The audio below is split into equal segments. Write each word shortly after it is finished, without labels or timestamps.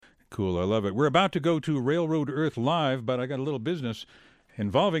cool. I love it. We're about to go to Railroad Earth Live, but I got a little business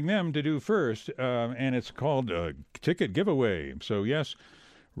involving them to do first, and it's called Ticket Giveaway. So, yes,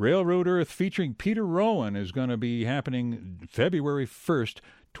 Railroad Earth featuring Peter Rowan is going to be happening February 1st,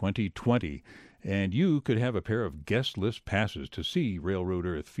 2020. And you could have a pair of guest list passes to see Railroad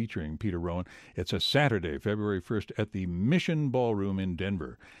Earth featuring Peter Rowan. It's a Saturday, February 1st, at the Mission Ballroom in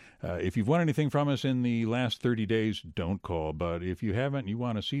Denver. If you've won anything from us in the last 30 days, don't call. But if you haven't, you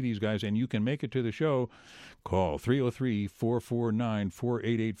want to see these guys and you can make it to the show, call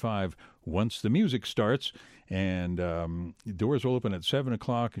 303-449-4885 once the music starts. And doors will open at 7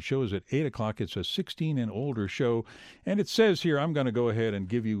 o'clock. The show is at 8 o'clock. It's a 16 and older show. And it says here, I'm going to go ahead and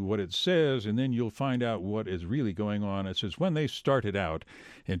give you what it says, and then you'll find out what is really going on. It says, when they started out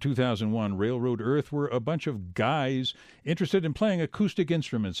in 2001, Railroad Earth were a bunch of guys interested in playing acoustic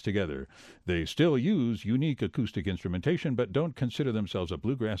instruments together. They still use unique acoustic instrumentation, but don't consider themselves a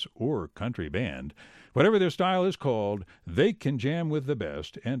bluegrass or country band. Whatever their style is called, they can jam with the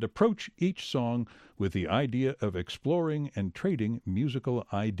best and approach each song with the idea of exploring and trading musical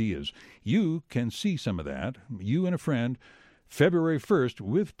ideas. You can see some of that, you and a friend, February 1st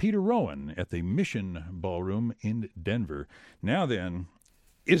with Peter Rowan at the Mission Ballroom in Denver. Now then,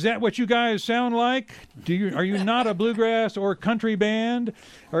 is that what you guys sound like? Are you not a bluegrass or country band?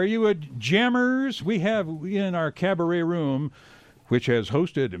 Are you a jammers? We have in our cabaret room, which has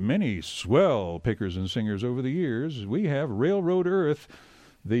hosted many swell pickers and singers over the years, we have Railroad Earth,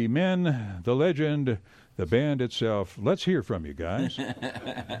 the men, the legend, the band itself. Let's hear from you guys. All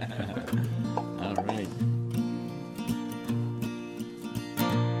right.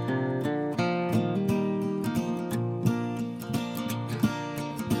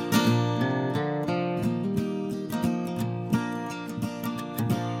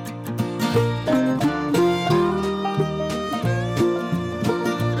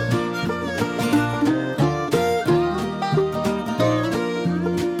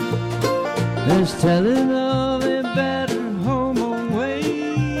 There's telling of a better home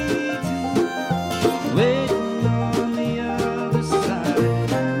awaiting, waiting on the other side.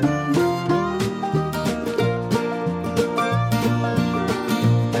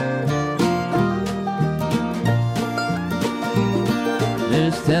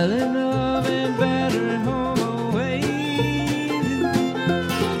 There's telling of a better home awaiting,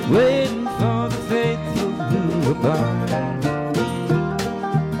 waiting for the faithful who abide.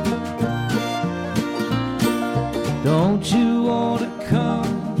 Don't you want to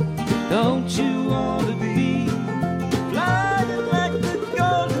come? Don't you want to be flying like the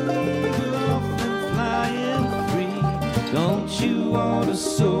golden eagle off and flying free? Don't you want to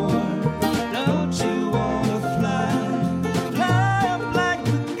soar? Don't you want to fly? Fly up like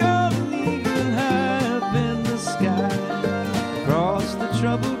the golden eagle high up in the sky, across the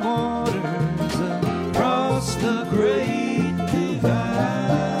troubled waters, across the great divide.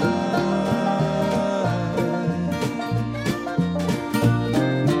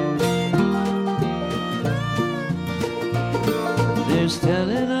 There's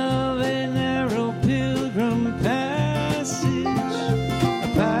telling of a narrow pilgrim passage, a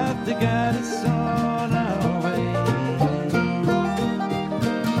path to guide us on our way.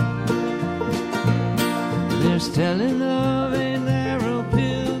 There's telling of a narrow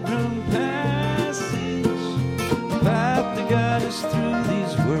pilgrim passage, a path to guide us through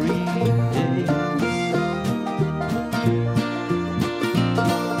these worried days.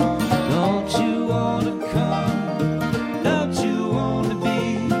 Don't you want to come? Don't you want to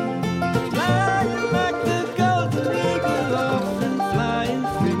be flying like the golden eagle off and flying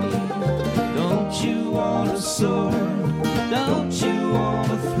free? Don't you want to soar? Don't you want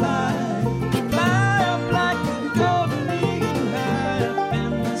to fly? Fly up like the golden eagle high up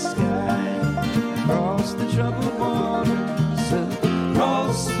in the sky, across the troubled waters,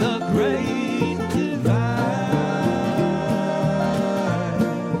 across the great divide.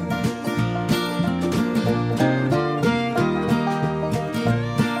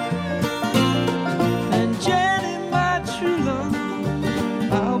 And Jenny, my true love,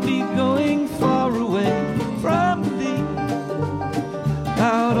 I'll be going far away from thee,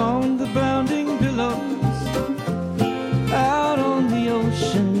 out on the bounding billows, out on the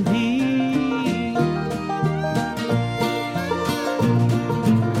ocean deep.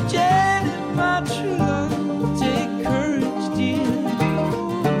 Jenny, my true love, take courage, dear,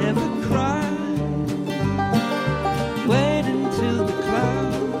 never cry. Wait until the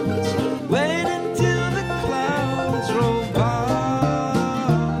clouds, wait until the clouds roll by.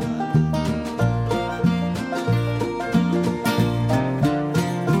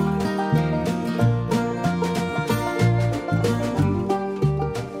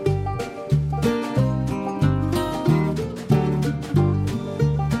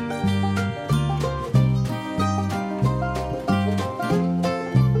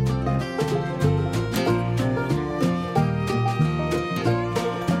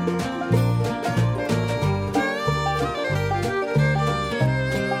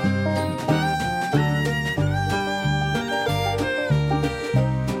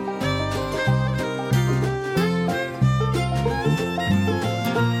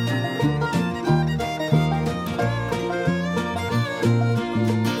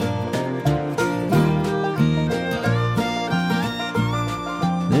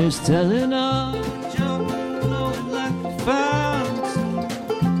 telling of a joke flowing like a fountain,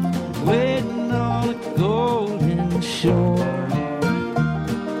 waiting on a golden shore.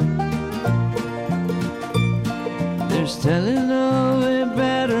 There's telling of a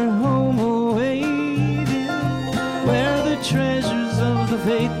better home awaiting, where the treasures of the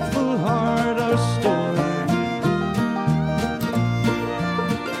faithful heart are stored.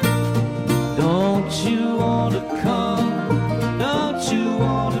 Don't you want to come? Don't you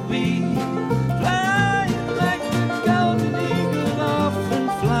want to be flying like the golden eagle, off and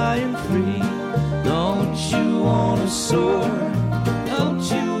flying free? Don't you want to soar? Don't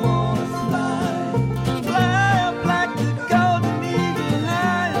you want to fly? Fly up like the golden eagle,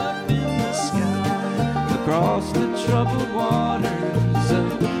 high up in the sky, across the troubled waters,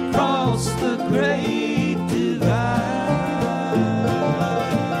 across the great divide,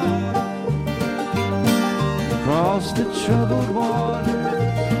 across the troubled waters,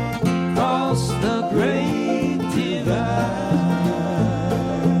 across the great divide,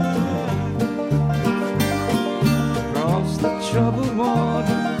 across the troubled waters,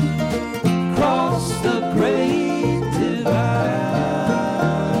 across the great divide.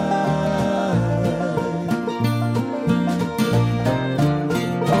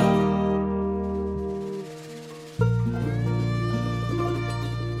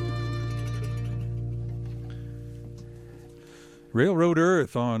 Railroad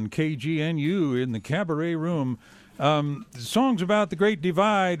Earth on KGNU in the Cabaret Room. Songs about the Great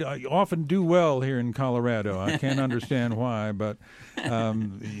Divide often do well here in Colorado. I can't understand why, but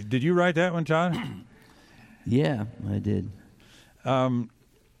did you write that one, Todd? Yeah, I did. I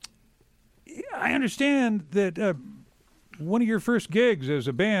understand that one of your first gigs as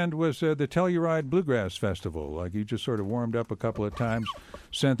a band was the Telluride Bluegrass Festival. Like, you just sort of warmed up a couple of times,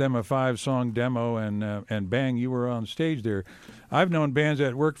 sent them a 5-song demo, and bang, you were on stage there. I've known bands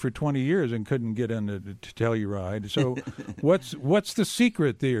that worked for 20 years and couldn't get into Telluride. So, what's the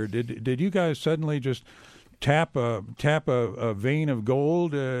secret there? Did you guys suddenly just tap a vein of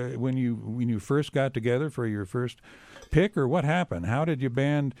gold when you first got together for your first pick, or what happened? How did your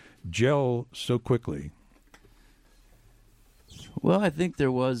band gel so quickly? Well, I think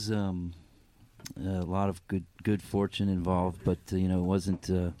there was a lot of good fortune involved, but it wasn't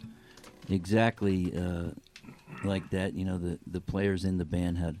exactly like that. The players in the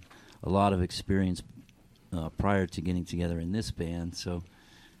band had a lot of experience prior to getting together in this band, so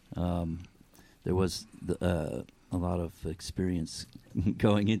there was a lot of experience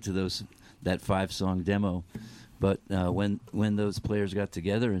going into that 5-song demo. But when those players got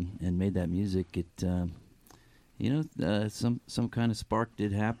together and made that music, it some kind of spark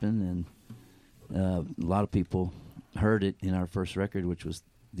did happen, and a lot of people heard it in our first record, which was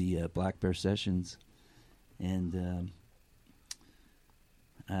the Black Bear Sessions, and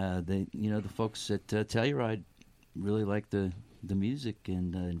the folks at Telluride really liked the music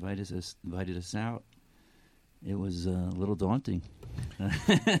and invited us out. It was a little daunting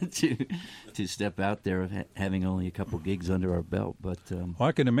to step out there, having only a couple gigs under our belt. But well,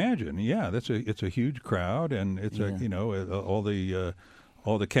 I can imagine. Yeah, it's a huge crowd, and it's all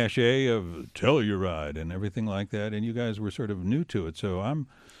the cachet of Telluride and everything like that. And you guys were sort of new to it, so I'm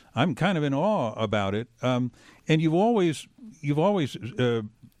kind of in awe about it. And you've always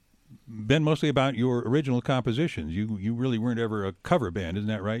been mostly about your original compositions. You really weren't ever a cover band, isn't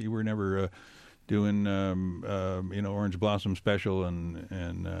that right? You were never doing Orange Blossom Special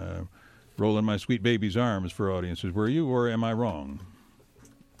and Rolling My Sweet Baby's Arms for audiences, were you, or am I wrong?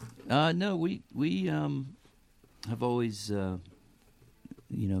 No, we have always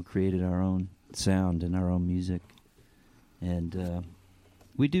created our own sound and our own music, and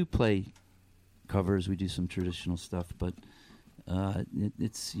we do play covers. We do some traditional stuff, but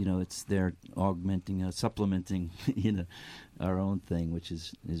it's there augmenting, supplementing, our own thing, which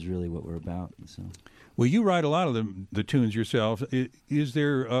is really what we're about. So, well, you write a lot of the tunes yourself. Is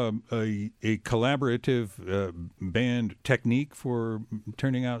there a collaborative band technique for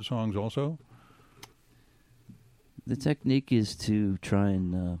turning out songs also? The technique is to try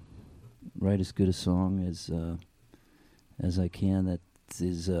and write as good a song as I can that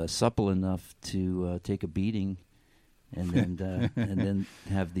is supple enough to take a beating, and then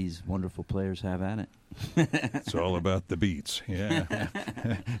have these wonderful players have at it. It's all about the beats, yeah.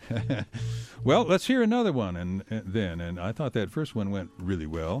 Well, let's hear another one, and I thought that first one went really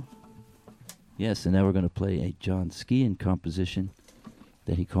well. Yes, and now we're going to play a John Skean composition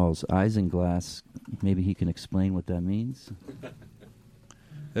that he calls Isinglass. Maybe he can explain what that means.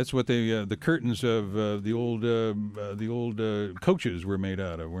 That's what the curtains of the old coaches were made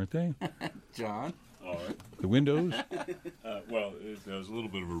out of, weren't they? John? All right. The windows? Well, there's a little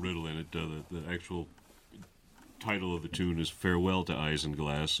bit of a riddle in it. The actual title of the tune is Farewell to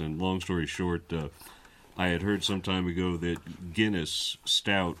Isinglass, and long story short, I had heard some time ago that Guinness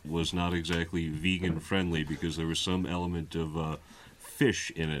Stout was not exactly vegan-friendly because there was some element of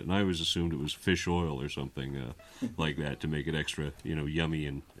fish in it, and I always assumed it was fish oil or something like that to make it extra, yummy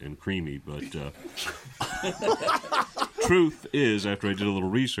and creamy, but truth is, after I did a little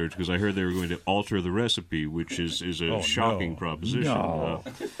research, because I heard they were going to alter the recipe, which is a shocking proposition,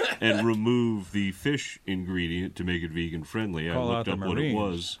 and remove the fish ingredient to make it vegan-friendly. I looked up what it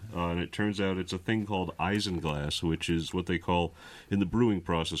was, and it turns out it's a thing called isinglass, which is what they call, in the brewing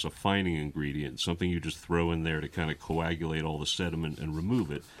process, a fining ingredient, something you just throw in there to kind of coagulate all the sediment and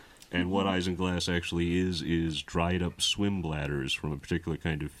remove it. And what isinglass actually is dried up swim bladders from a particular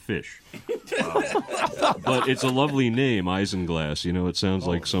kind of fish. But it's a lovely name, isinglass. It sounds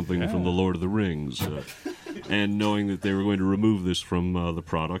like something from The Lord of the Rings. And knowing that they were going to remove this from the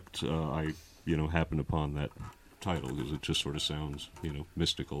product, I, happened upon that title because it just sort of sounds,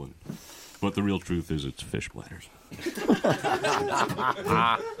 mystical. But the real truth is it's fish bladders.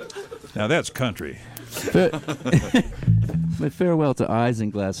 Now that's country. But Farewell to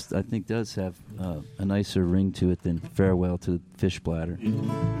Isinglass, I think, does have a nicer ring to it than Farewell to Fish Bladder. All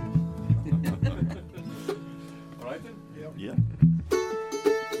right, then? Yeah.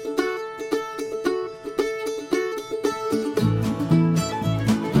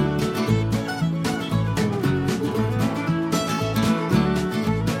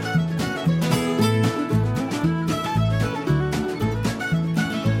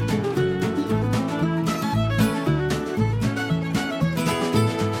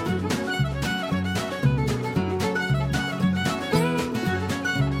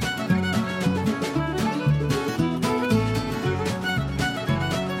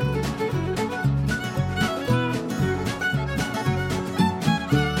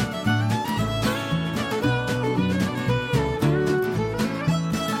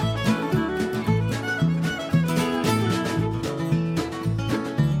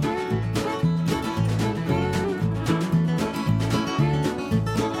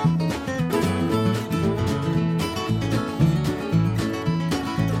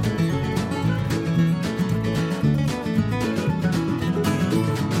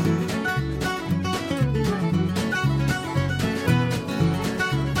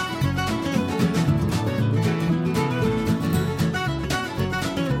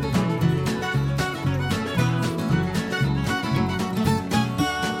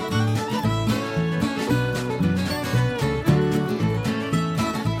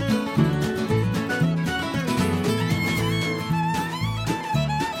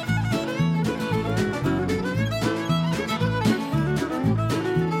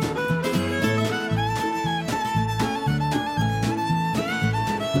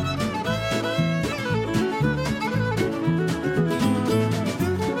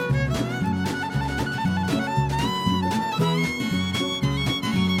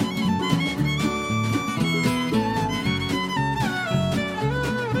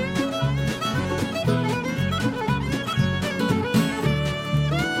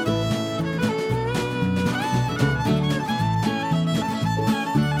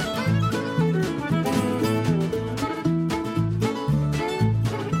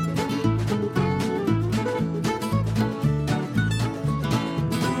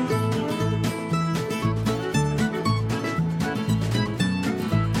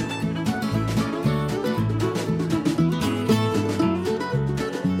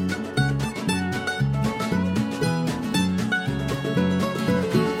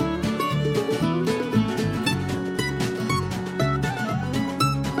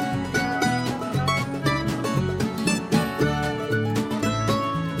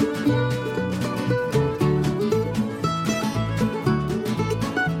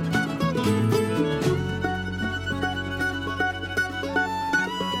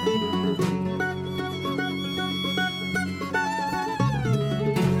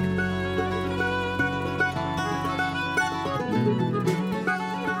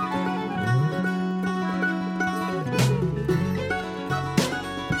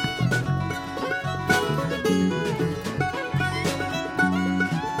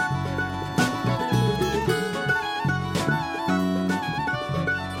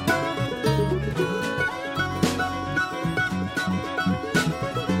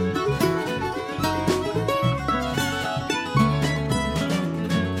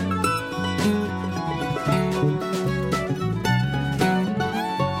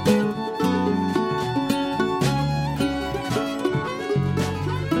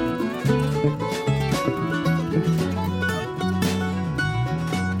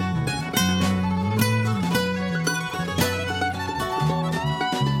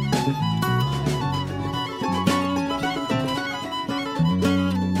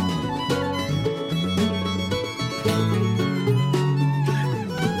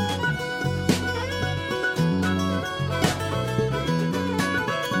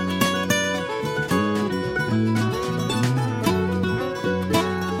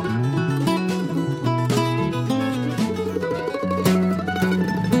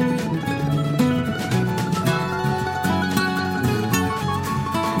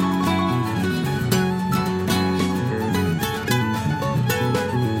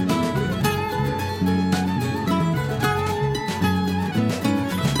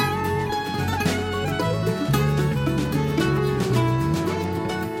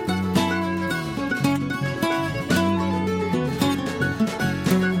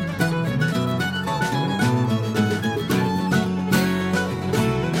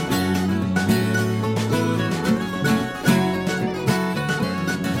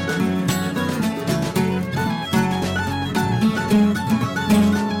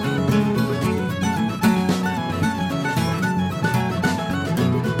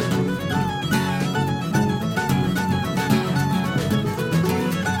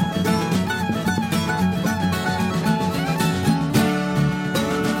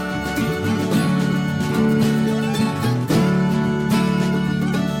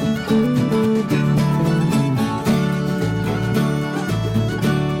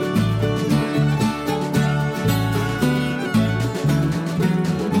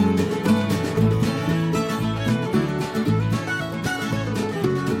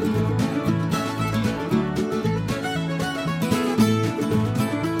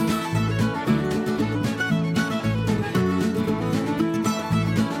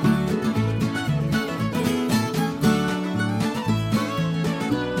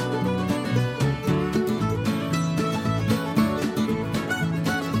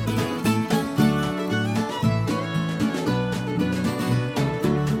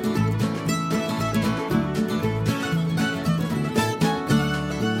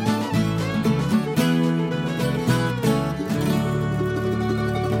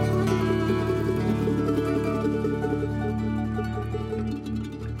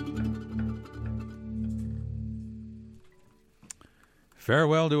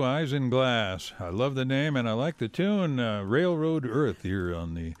 Farewell to Isinglass. I love the name and I like the tune. Railroad Earth here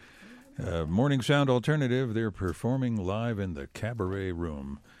on the Morning Sound Alternative. They're performing live in the Cabaret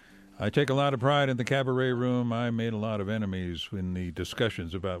Room. I take a lot of pride in the Cabaret Room. I made a lot of enemies in the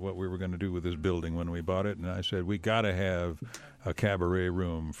discussions about what we were going to do with this building when we bought it, and I said, we got to have a Cabaret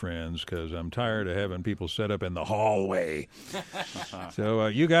Room, friends, because I'm tired of having people set up in the hallway. So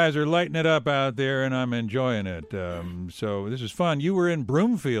you guys are lighting it up out there, and I'm enjoying it. So this is fun. You were in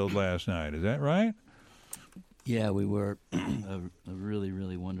Broomfield last night, is that right? Yeah, we were. A really,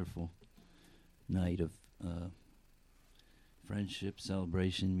 really wonderful night of friendship,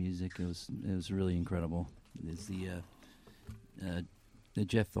 celebration, music. It was really incredible. There's the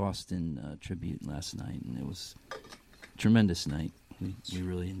Jeff Austin tribute last night, and it was a tremendous night. We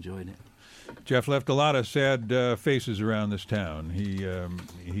really enjoyed it. Jeff left a lot of sad faces around this town.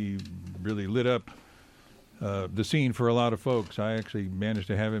 He really lit up the scene for a lot of folks. I actually managed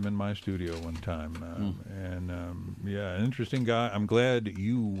to have him in my studio one time, yeah, an interesting guy. I'm glad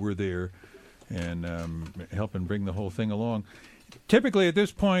you were there and helping bring the whole thing along. Typically at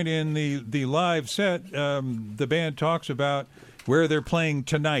this point in the live set, the band talks about where they're playing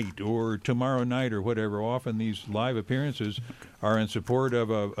tonight or tomorrow night or whatever. Often these live appearances are in support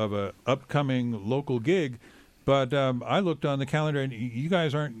of a upcoming local gig. But I looked on the calendar, and you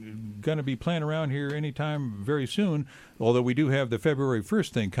guys aren't going to be playing around here anytime very soon, although we do have the February 1st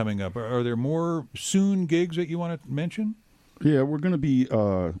thing coming up. Are there more soon gigs that you want to mention? Yeah, we're going to be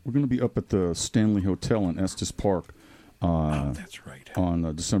up at the Stanley Hotel in Estes Park. That's right.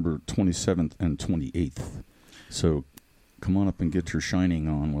 On December 27th and 28th. So come on up and get your shining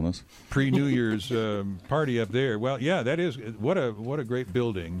on with us. Pre-New Year's party up there. Well, yeah, that is what a great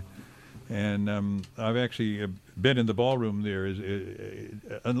building. And I've actually been in the ballroom there.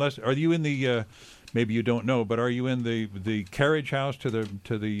 Unless are you in the? Maybe you don't know, but are you in the carriage house to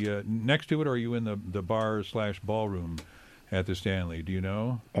the next to it, or are you in the bar/ballroom at the Stanley? Do you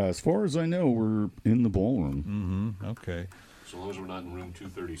know? As far as I know, we're in the ballroom. Mm-hmm. Okay. So long as we're not in room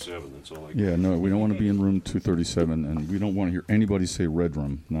 237, that's all I Yeah, no, we don't want to be in room 237, and we don't want to hear anybody say red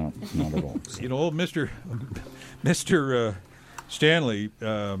room. Not at all. So. You know, old Mr. Stanley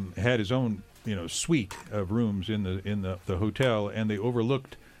had his own, suite of rooms in the hotel, and they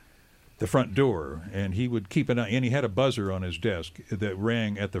overlooked the front door. And he would keep an eye, and he had a buzzer on his desk that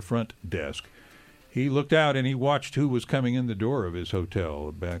rang at the front desk. He looked out and he watched who was coming in the door of his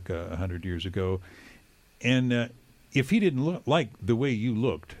hotel back 100 years ago, and if he didn't like the way you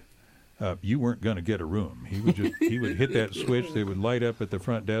looked, you weren't going to get a room. He would hit that switch. They would light up at the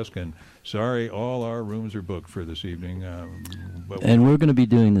front desk, and sorry, all our rooms are booked for this evening. And we're going to be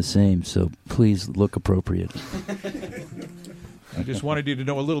doing the same, so please look appropriate. I just wanted you to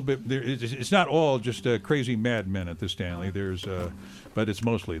know a little bit. It's not all just crazy madmen at the Stanley. But it's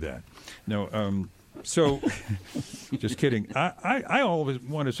mostly that. No. So, just kidding. I always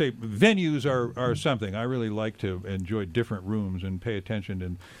want to say venues are something. I really like to enjoy different rooms and pay attention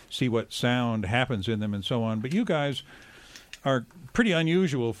and see what sound happens in them and so on. But you guys are pretty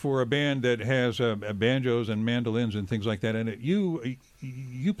unusual for a band that has banjos and mandolins and things like that. And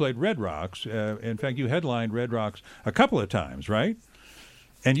you played Red Rocks. In fact, you headlined Red Rocks a couple of times, right?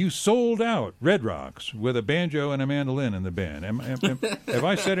 And you sold out Red Rocks with a banjo and a mandolin in the band. Have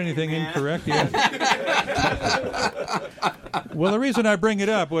I said anything incorrect yet? Well, the reason I bring it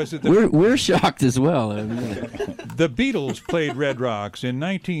up was that we're shocked as well. The Beatles played Red Rocks in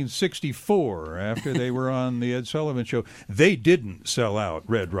 1964 after they were on the Ed Sullivan Show. They didn't sell out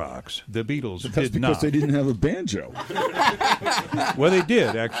Red Rocks. The Beatles did not. Because they didn't have a banjo. Well, they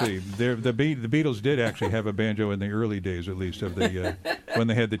did actually. The Beatles did actually have a banjo in the early days, at least, of the when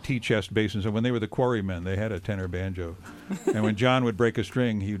they had the tea-chest basins, and when they were the Quarrymen, they had a tenor banjo. And when John would break a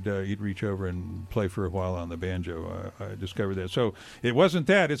string, he'd reach over and play for a while on the banjo. I discovered that. So it wasn't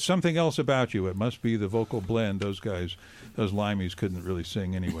that; it's something else about you. It must be the vocal blend. Those guys, those limeys, couldn't really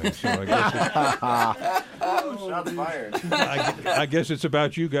sing anyway. So I guess shots fired. I guess it's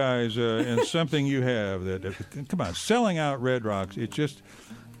about you guys and something you have that. Come on, selling out Red Rocks.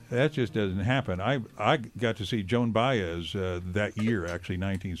 That just doesn't happen. I got to see Joan Baez that year, actually,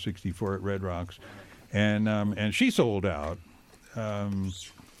 1964 at Red Rocks, and she sold out.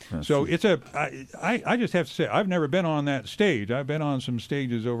 So it's I just have to say, I've never been on that stage. I've been on some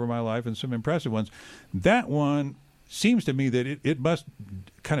stages over my life and some impressive ones. That one seems to me that it must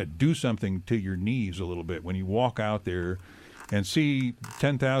kind of do something to your knees a little bit when you walk out there and see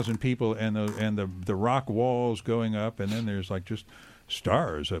 10,000 people and the rock walls going up, and then there's like just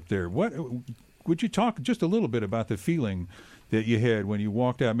stars up there. What would you talk just a little bit about the feeling that you had when you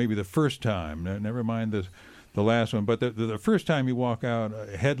walked out, maybe the first time? Never mind the last one. But the first time you walk out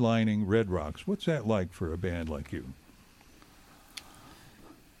headlining Red Rocks, what's that like for a band like you?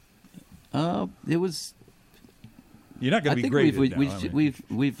 It was. You're not going to be great.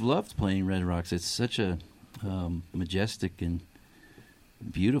 We've loved playing Red Rocks. It's such a majestic and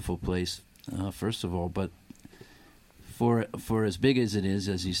beautiful place. First of all, but for as big as it is,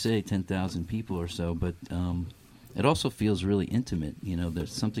 as you say, 10,000 people or so, but it also feels really intimate. You know,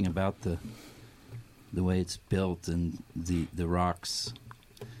 there's something about the way it's built and the rocks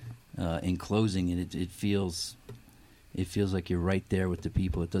enclosing it. It feels like you're right there with the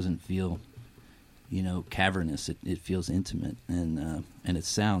people. It doesn't feel, cavernous. It feels intimate, and it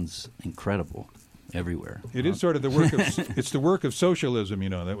sounds incredible everywhere. It is sort of the work of it's the work of socialism.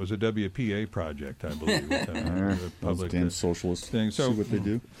 That was a WPA project, I believe. The public damn socialist thing. So see what they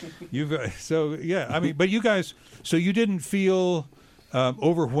do. But you guys, so you didn't feel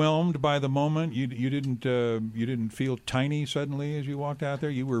overwhelmed by the moment. You didn't feel tiny suddenly as you walked out there.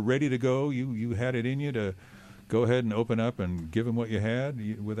 You were ready to go. You had it in you to go ahead and open up and give them what you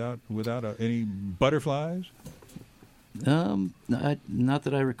had without any butterflies. Not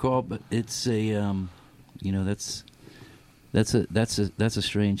that I recall, but it's a that's a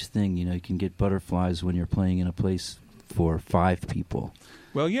strange thing. You can get butterflies when you're playing in a place for 5 people.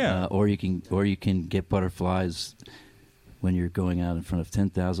 Well, yeah. Or you can get butterflies when you're going out in front of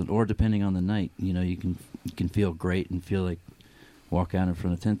 10,000, or depending on the night. You can feel great and feel like walk out in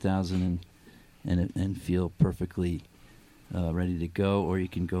front of 10,000 and feel perfectly ready to go, or you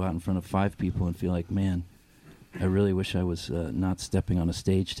can go out in front of 5 people and feel like, man, I really wish I was not stepping on a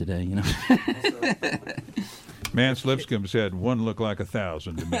stage today, Mance Lipscomb said 1 looked like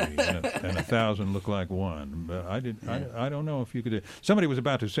 1,000 to me, and 1,000 looked like 1. But I don't know if you could. Somebody was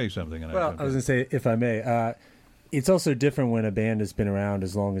about to say something. And I was going to say, if I may, it's also different when a band has been around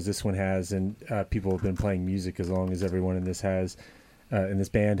as long as this one has, and people have been playing music as long as everyone in this has, and this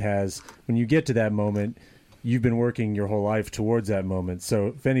band has. When you get to that moment, you've been working your whole life towards that moment. So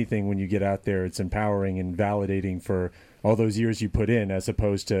if anything, when you get out there, it's empowering and validating for all those years you put in, as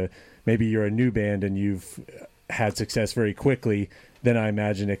opposed to maybe you're a new band and you've had success very quickly. Then I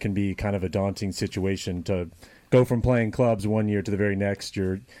imagine it can be kind of a daunting situation to go from playing clubs one year to the very next.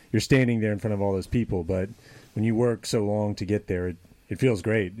 You're standing there in front of all those people. But when you work so long to get there, it feels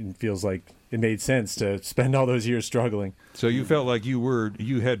great. It feels like it made sense to spend all those years struggling. So you felt like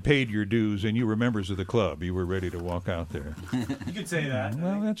you had paid your dues and you were members of the club. You were ready to walk out there. You could say that.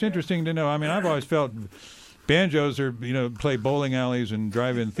 Well, that's interesting to know. I mean, I've always felt banjos are, play bowling alleys and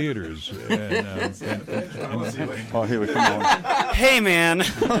drive-in theaters. Oh, here we come on. Hey, man.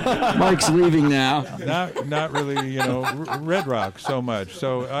 Mike's leaving now. Not really, Red Rock so much.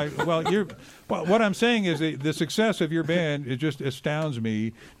 So what I'm saying is the success of your band, it just astounds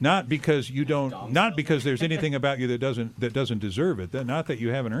me. Not because there's anything about you that doesn't deserve it. Not that you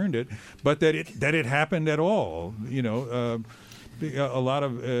haven't earned it, but that it happened at all. A lot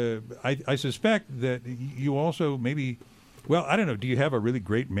of I suspect that you also maybe. Well, I don't know. Do you have a really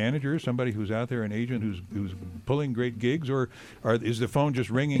great manager, somebody who's out there, an agent who's pulling great gigs, or is the phone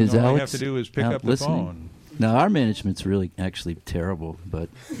just ringing? All Alex, you have to do is pick up the phone. No, our management's really actually terrible, but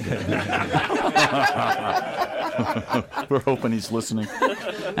we're hoping he's listening.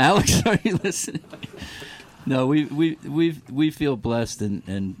 Alex, are you listening? No, we feel blessed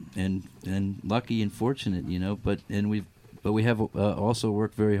and lucky and fortunate, but we have also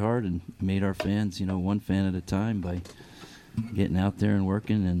worked very hard and made our fans, one fan at a time by getting out there and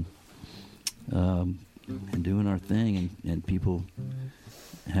working and doing our thing, and people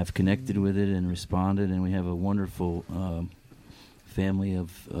have connected with it and responded, and we have a wonderful family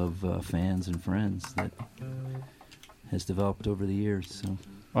of fans and friends that has developed over the years. So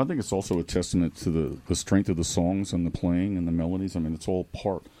I think it's also a testament to the strength of the songs and the playing and the melodies. I mean, it's all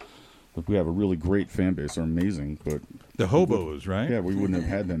part. But we have a really great fan base. They're amazing. But the hobos, right? Yeah, we wouldn't have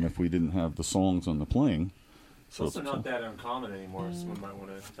had them if we didn't have the songs and the playing. It's also not that uncommon anymore. Someone might want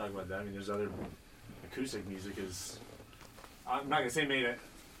to talk about that. I mean, there's other acoustic music is. I'm not gonna say made it.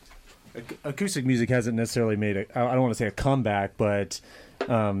 Acoustic music hasn't necessarily made I don't want to say a comeback, but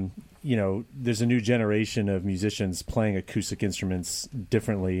there's a new generation of musicians playing acoustic instruments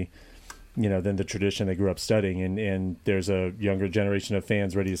differently, than the tradition they grew up studying, and there's a younger generation of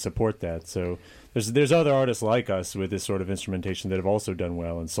fans ready to support that. So there's other artists like us with this sort of instrumentation that have also done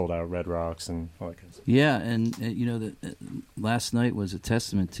well and sold out Red Rocks and all that kind of stuff. Yeah, and last night was a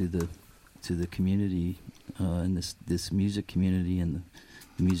testament to the community and this music community and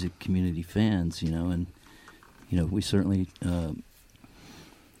the music community fans, and we certainly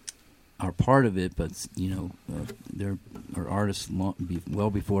are part of it, but there are artists well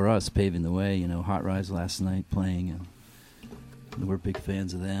before us paving the way. Hot Rise last night playing, and we're big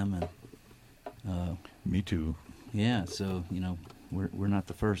fans of them. And me too. Yeah, so we're not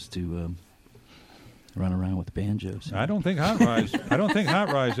the first to run around with banjos. I don't think Hot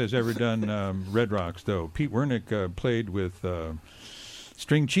Rise has ever done Red Rocks though. Pete Wernick played with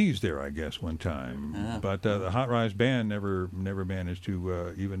String Cheese there, I guess, one time. But the Hot Rise band never managed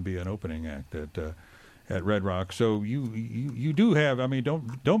to even be an opening act at Red Rock. So you do have. I mean,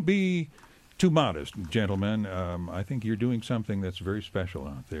 don't be too modest, gentlemen. I think you're doing something that's very special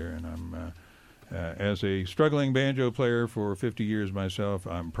out there, and I'm. As a struggling banjo player for 50 years myself,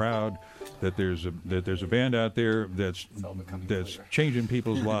 I'm proud that there's a band out there that's changing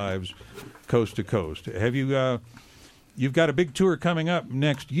people's lives coast to coast. Have you? You've got a big tour coming up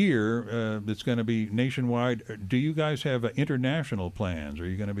next year that's going to be nationwide. Do you guys have international plans? Are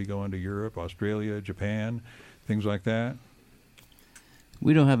you going to be going to Europe, Australia, Japan, things like that?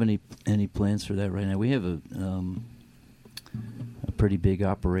 We don't have any plans for that right now. We have a pretty big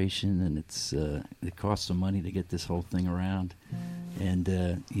operation, and it costs some money to get this whole thing around.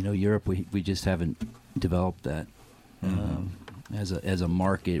 And Europe, we just haven't developed that as a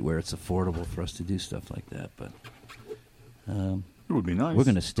market where it's affordable for us to do stuff like that. But it would be nice. We're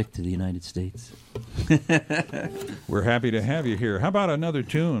going to stick to the United States. We're happy to have you here. How about another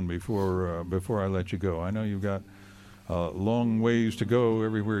tune before I let you go? I know you've got long ways to go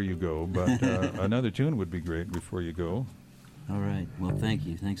everywhere you go, but another tune would be great before you go. All right. Well, thank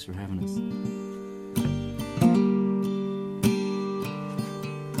you. Thanks for having us.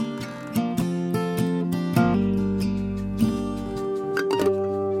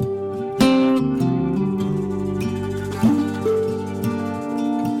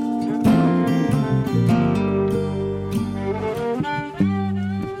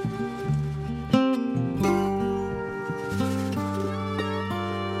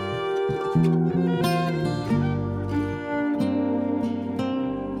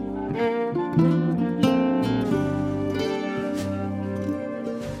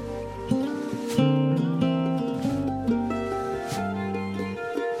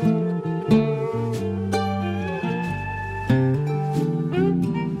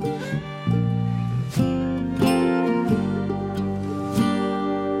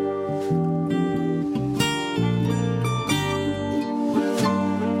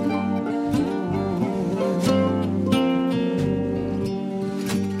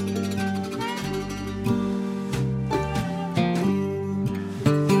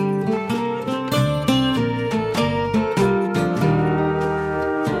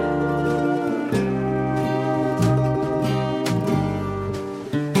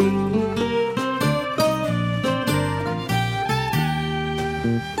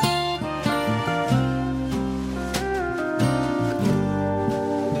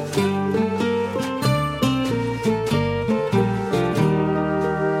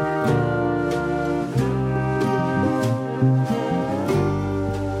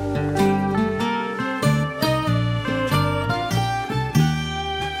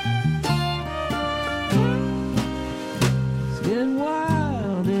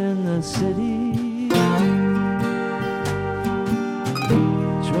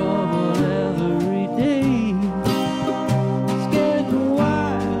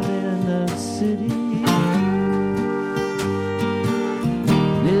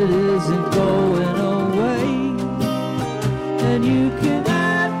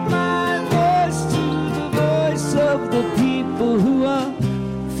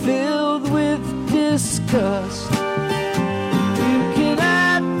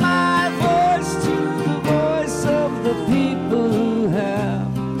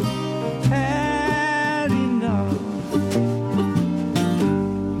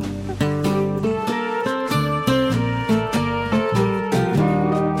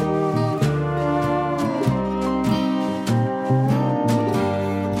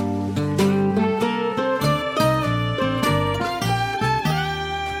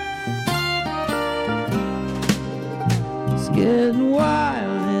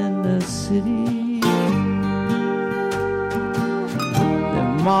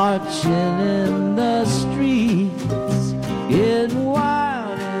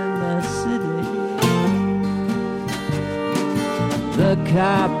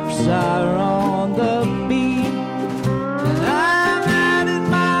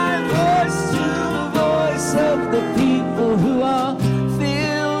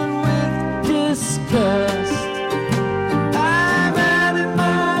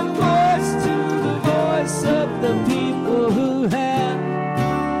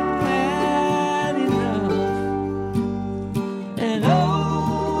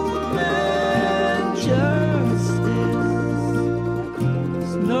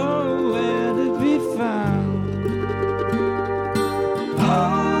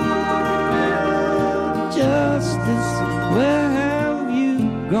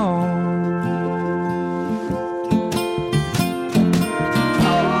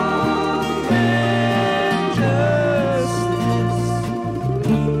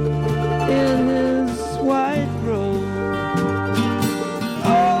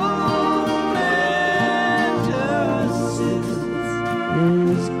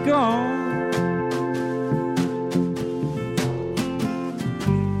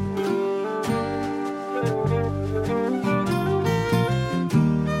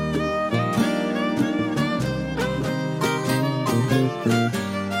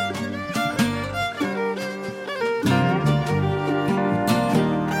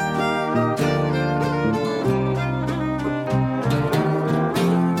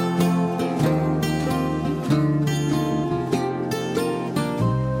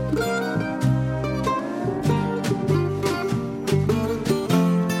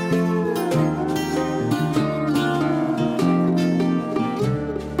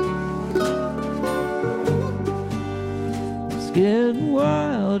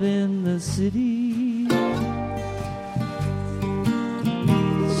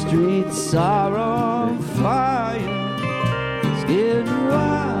 streets are on fire. It's getting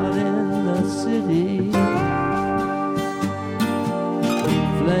wild in the city.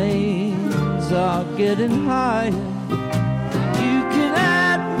 Flames are getting higher. You can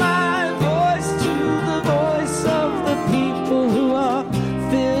add my voice to the voice of the people who are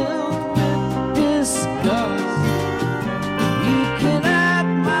filled with disgust. You can add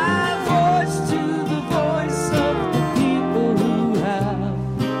my voice to the voice of the people who have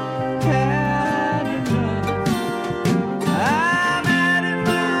had enough. I'm adding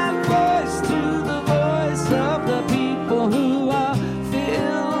my voice to the voice of the people who are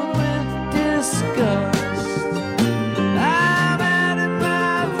filled with disgust. I'm adding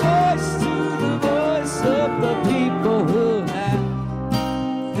my voice to the voice of the people who have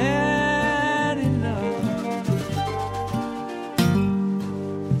had enough.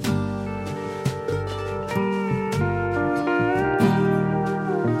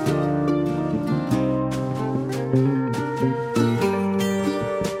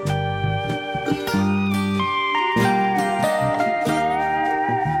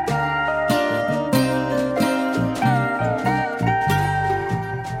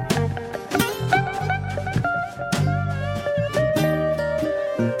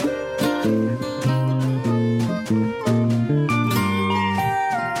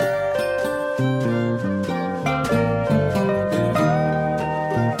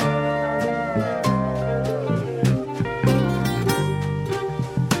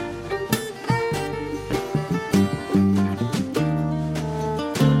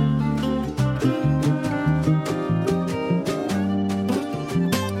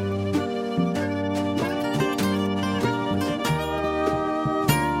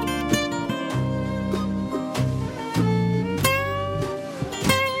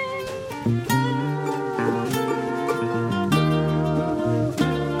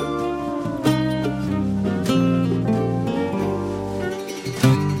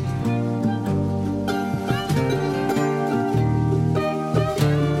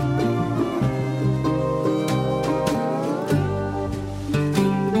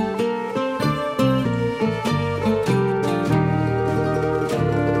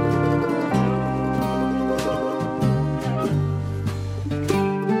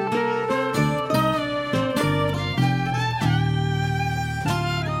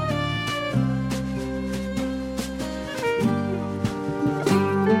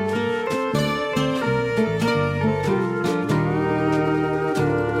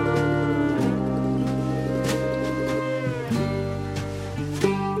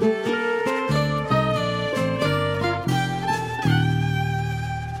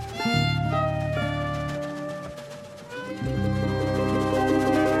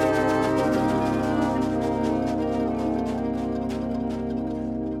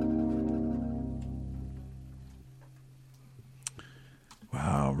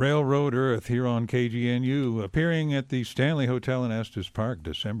 Railroad Earth here on KGNU, appearing at the Stanley Hotel in Estes Park,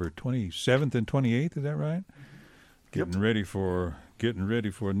 December 27th and 28th. Is that right? Getting ready for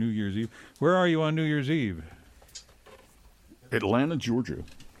New Year's Eve. Where are you on New Year's Eve? Atlanta, Georgia,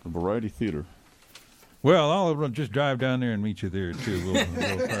 the Variety Theater. Well, I'll just drive down there and meet you there too. We'll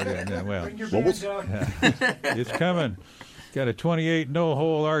party on that. Well, it's coming. Got a 28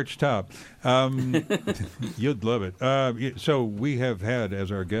 no-hole arch top. You'd love it. So we have had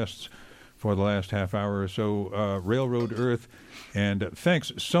as our guests for the last half hour or so Railroad Earth, and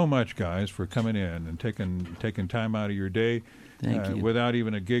thanks so much, guys, for coming in and taking time out of your day. Thank you. Without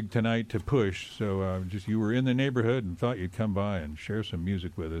even a gig tonight to push. So just you were in the neighborhood and thought you'd come by and share some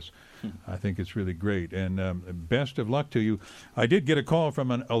music with us. I think it's really great. And best of luck to you. I did get a call from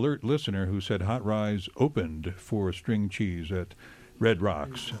an alert listener who said Hot Rise opened for String Cheese at Red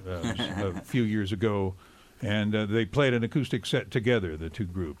Rocks a few years ago. And they played an acoustic set together, the two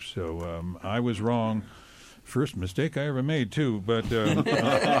groups. So I was wrong. First mistake I ever made, too, but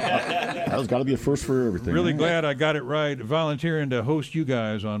that's got to be a first for everything. Really glad I got it right, volunteering to host you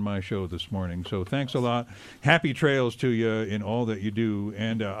guys on my show this morning. So thanks a lot. Happy trails to you in all that you do.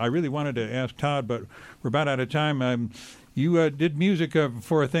 And I really wanted to ask Todd, but we're about out of time. You did music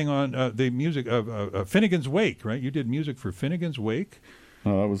for a thing on the music of Finnegan's Wake, right? You did music for Finnegan's Wake?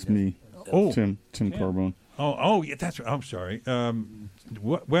 That was me. Oh, Tim Carbone. Oh, yeah, that's. I'm sorry.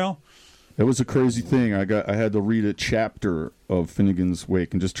 Well. It was a crazy thing. I had to read a chapter of Finnegan's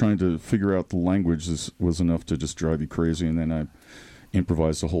Wake, and just trying to figure out the language was enough to just drive you crazy. And then I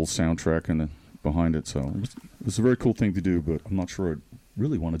improvised the whole soundtrack behind it. So it was a very cool thing to do, but I'm not sure I'd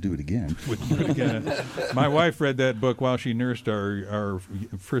really want to do it again. Would do it again. My wife read that book while she nursed our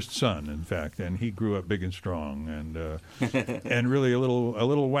first son, in fact, and he grew up big and strong, and really a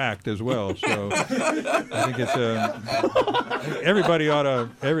little whacked as well. So I think it's everybody ought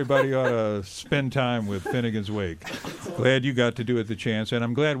to spend time with Finnegan's Wake. Glad you got to do it the chance, and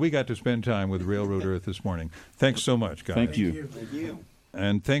I'm glad we got to spend time with Railroad Earth this morning. Thanks so much, guys. Thank you. Thank you.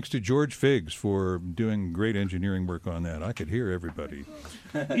 And thanks to George Figgs for doing great engineering work on that. I could hear everybody,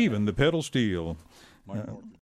 even the pedal steel.